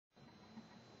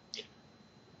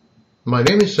My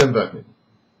name is Sam Vaknin.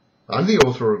 I'm the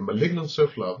author of Malignant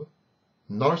Self-Love,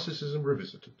 Narcissism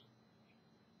Revisited.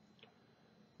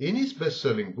 In his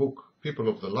best-selling book, People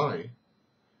of the Lie,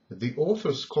 the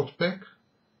author Scott Peck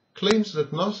claims that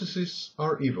narcissists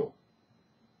are evil.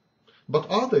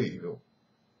 But are they evil?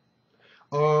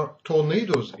 Are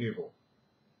tornadoes evil?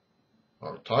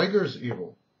 Are tigers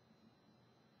evil?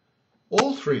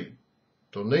 All three,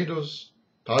 tornadoes,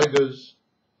 tigers,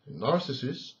 and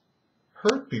narcissists,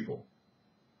 hurt people.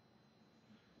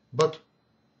 But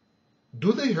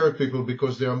do they hurt people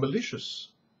because they are malicious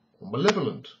or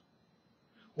malevolent?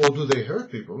 Or do they hurt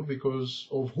people because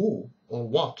of who or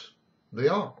what they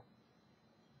are?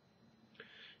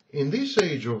 In this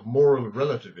age of moral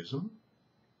relativism,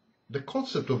 the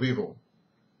concept of evil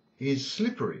is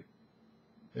slippery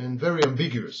and very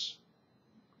ambiguous.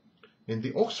 In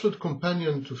the Oxford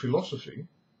Companion to Philosophy,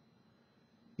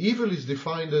 evil is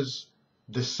defined as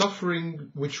the suffering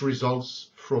which results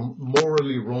from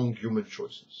morally wrong human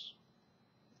choices.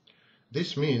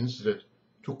 This means that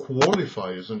to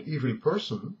qualify as an evil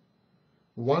person,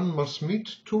 one must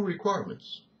meet two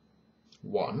requirements.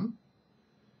 One,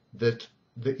 that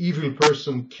the evil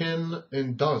person can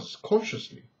and does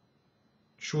consciously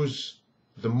choose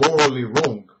the morally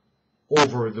wrong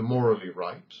over the morally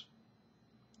right,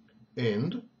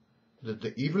 and that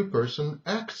the evil person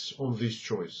acts on this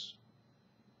choice,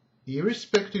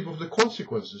 irrespective of the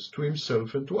consequences to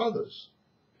himself and to others.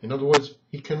 In other words,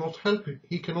 he cannot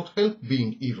help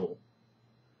being evil.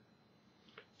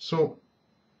 So,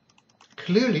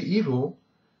 clearly evil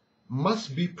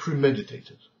must be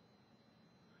premeditated.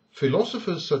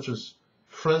 Philosophers such as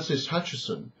Francis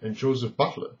Hutcheson and Joseph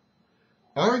Butler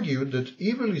argued that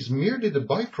evil is merely the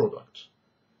byproduct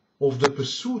of the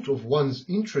pursuit of one's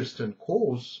interest and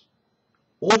cause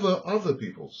over other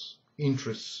people's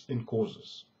interests and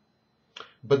causes.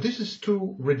 But this is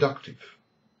too reductive,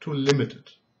 too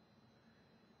limited.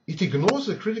 It ignores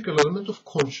the critical element of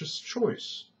conscious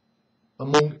choice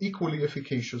among equally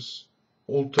efficacious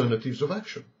alternatives of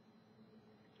action.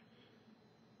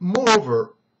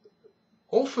 Moreover,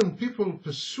 often people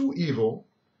pursue evil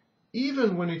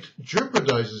even when it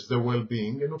jeopardizes their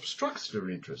well-being and obstructs their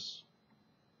interests.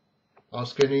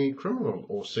 Ask any criminal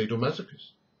or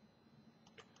sadomasochist.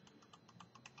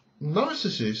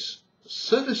 Narcissists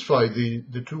satisfy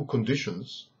the two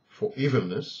conditions for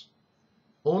evilness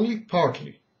only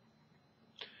partly.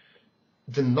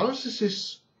 The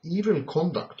narcissist's evil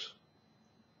conduct,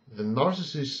 the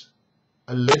narcissist's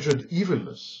alleged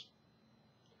evilness,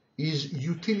 is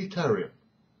utilitarian.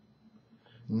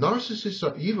 Narcissists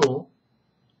are evil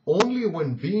only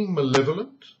when being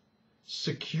malevolent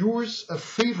secures a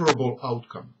favorable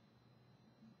outcome.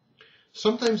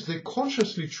 Sometimes they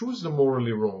consciously choose the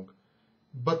morally wrong,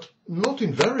 but not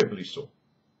invariably so.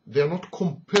 They are not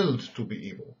compelled to be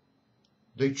evil.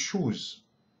 They choose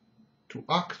to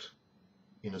act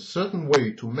in a certain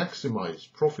way to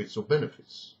maximize profits or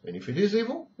benefits. And if it is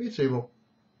evil, it's evil.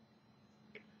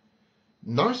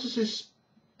 Narcissists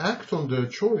act on their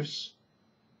choice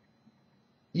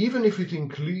even if it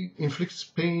inflicts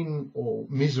pain or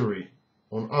misery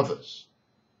on others.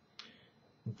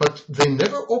 But they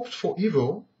never opt for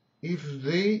evil if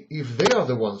they are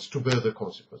the ones to bear the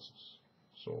consequences.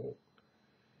 So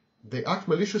they act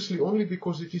maliciously only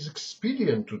because it is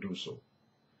expedient to do so,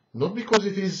 not because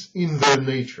it is in their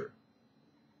nature.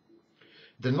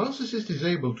 The narcissist is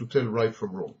able to tell right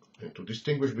from wrong and to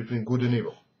distinguish between good and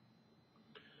evil.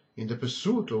 In the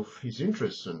pursuit of his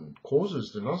interests and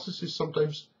causes, the narcissist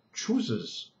sometimes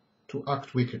chooses to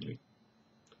act wickedly.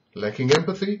 Lacking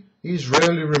empathy, he is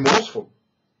rarely remorseful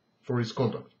for his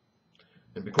conduct.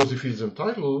 And because he feels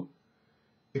entitled,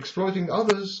 exploiting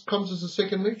others comes as a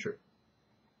second nature.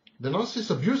 The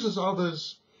narcissist abuses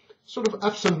others sort of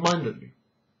absent-mindedly,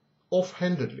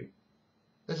 offhandedly,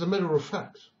 as a matter of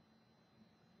fact.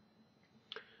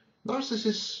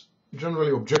 Narcissists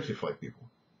generally objectify people.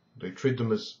 They treat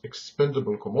them as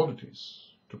expendable commodities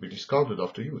to be discarded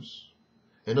after use.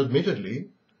 And admittedly,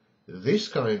 this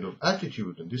kind of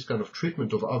attitude and this kind of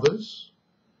treatment of others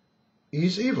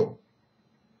is evil.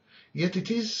 Yet it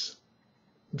is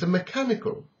the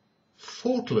mechanical,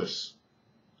 thoughtless,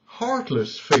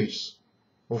 heartless face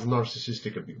of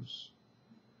narcissistic abuse.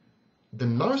 The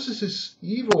narcissist's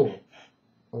evil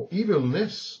or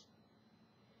evilness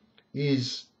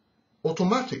is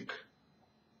automatic.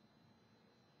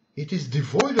 It is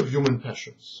devoid of human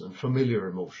passions and familiar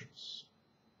emotions.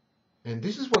 And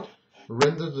this is what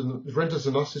renders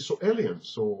the narcissist so alien,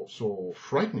 so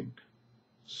frightening,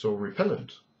 so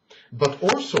repellent. But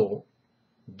also,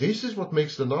 this is what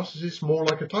makes the narcissist more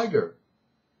like a tiger,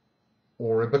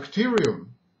 or a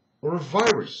bacterium, or a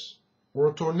virus, or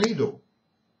a tornado.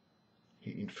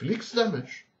 He inflicts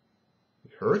damage, he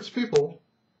hurts people,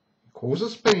 he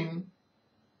causes pain,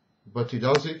 but he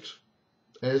does it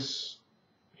as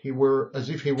if he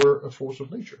were a force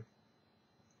of nature.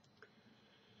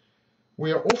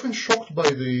 We are often shocked by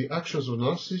the actions of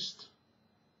narcissists,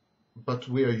 but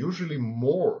we are usually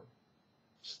more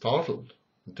startled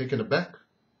and taken aback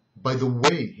by the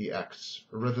way he acts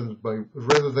rather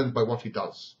than by what he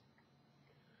does.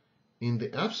 In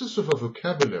the absence of a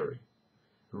vocabulary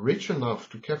rich enough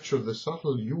to capture the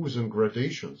subtle hues and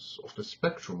gradations of the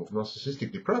spectrum of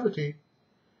narcissistic depravity,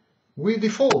 we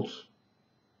default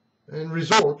and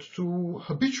resort to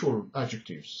habitual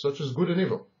adjectives such as good and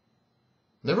evil.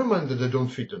 Never mind that they don't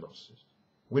fit the narcissist.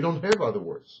 We don't have other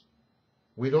words.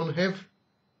 We don't have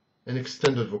an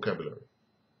extended vocabulary.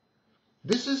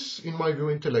 This is, in my view,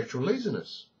 intellectual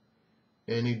laziness,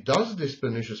 and it does this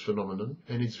pernicious phenomenon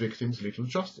and its victims little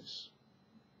justice.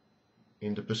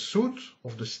 In the pursuit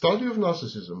of the study of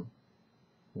narcissism,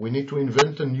 we need to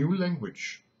invent a new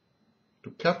language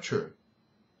to capture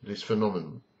this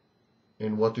phenomenon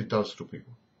and what it does to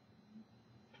people.